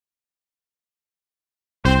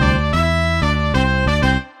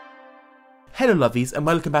Hello lovies and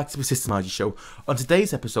welcome back to the Sister Margie Show. On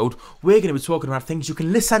today's episode, we're going to be talking about things you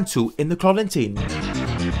can listen to in the quarantine.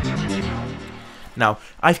 Now,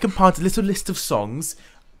 I've compiled a little list of songs.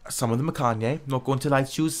 Some of them are Kanye, not going to lie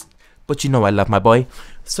to you, but you know I love my boy.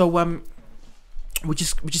 So, we're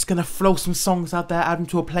just going to throw some songs out there, add them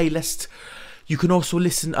to a playlist. You can also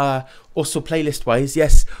listen, playlist-wise,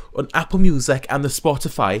 yes, on Apple Music and the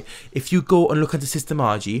Spotify. If you go and look at the Sister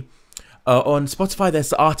Margie, on Spotify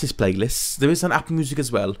there's the artist playlists. There is on Apple Music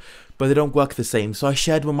as well, but they don't work the same. So I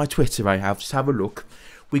shared one on my Twitter. Just have a look.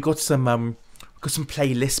 We got some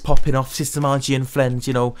playlists popping off, Sister Margie and friends,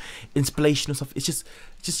 you know, inspirational stuff. It's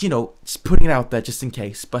just you know, just putting it out there just in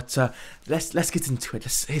case. But let's get into it.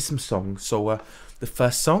 Let's hear some songs. So the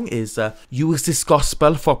first song is Use This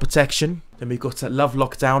Gospel for Protection. Then we got Love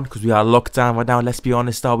Lockdown, because we are locked down right now, let's be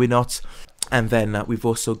honest, are we not? And then we've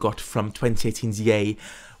also got from 2018's Yay,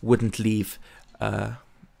 Wouldn't Leave,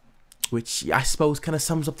 which I suppose kind of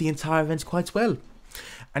sums up the entire event quite well.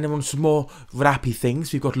 And then on some more rappy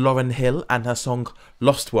things, we've got Lauryn Hill and her song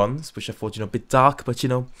Lost Ones, which I thought, you know, a bit dark, but you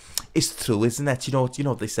know, it's true, isn't it? You know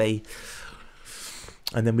what they say.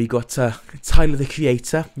 And then we got Tyler, the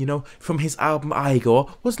Creator, you know, from his album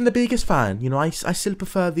Igor. Wasn't the biggest fan, you know, I still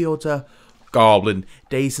prefer the old Goblin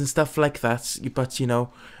Days and stuff like that. But, you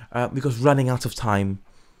know, we got Running Out of Time,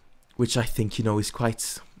 which I think, you know, is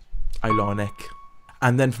quite ironic.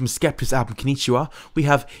 And then from Skepta's album Konnichiwa, we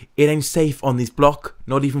have It Ain't Safe on This Block,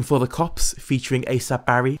 Not Even For The Cops, featuring A$AP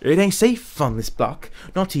Barry. It ain't safe on this block,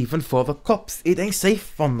 not even for the cops. It ain't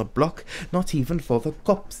safe on the block, not even for the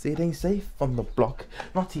cops. It ain't safe on the block,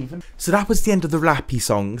 not even. So that was the end of the rappy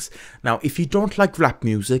songs. Now, if you don't like rap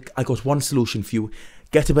music, I got one solution for you.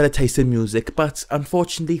 Get a better taste in music, but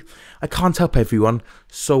unfortunately, I can't help everyone.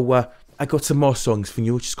 So I got some more songs for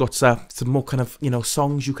you. Just got some more kind of, you know,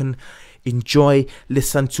 songs you can enjoy,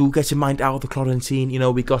 listen to, get your mind out of the quarantine. You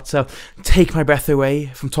know, we got Take My Breath Away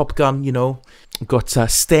from Top Gun, you know. We got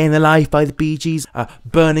Staying Alive by the Bee Gees,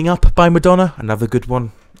 Burning Up by Madonna, another good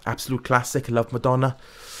one, absolute classic. I love Madonna.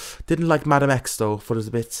 Didn't like Madam X though, thought it was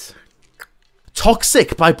a bit.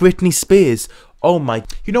 Toxic by Britney Spears. Oh my,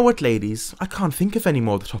 you know what, ladies, I can't think of any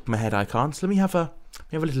more off the top of my head. I can't. So let me have a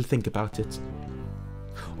little think about it.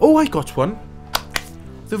 Oh, I got one.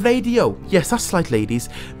 The radio. Yes, that's right, ladies.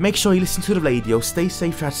 Make sure you listen to the radio. Stay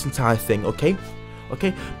safe throughout this entire thing, okay?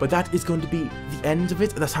 Okay, but that is going to be the end of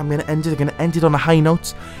it. That's how I'm going to end it. I'm going to end it on a high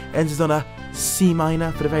note. End it on a C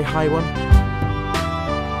minor for the very high one.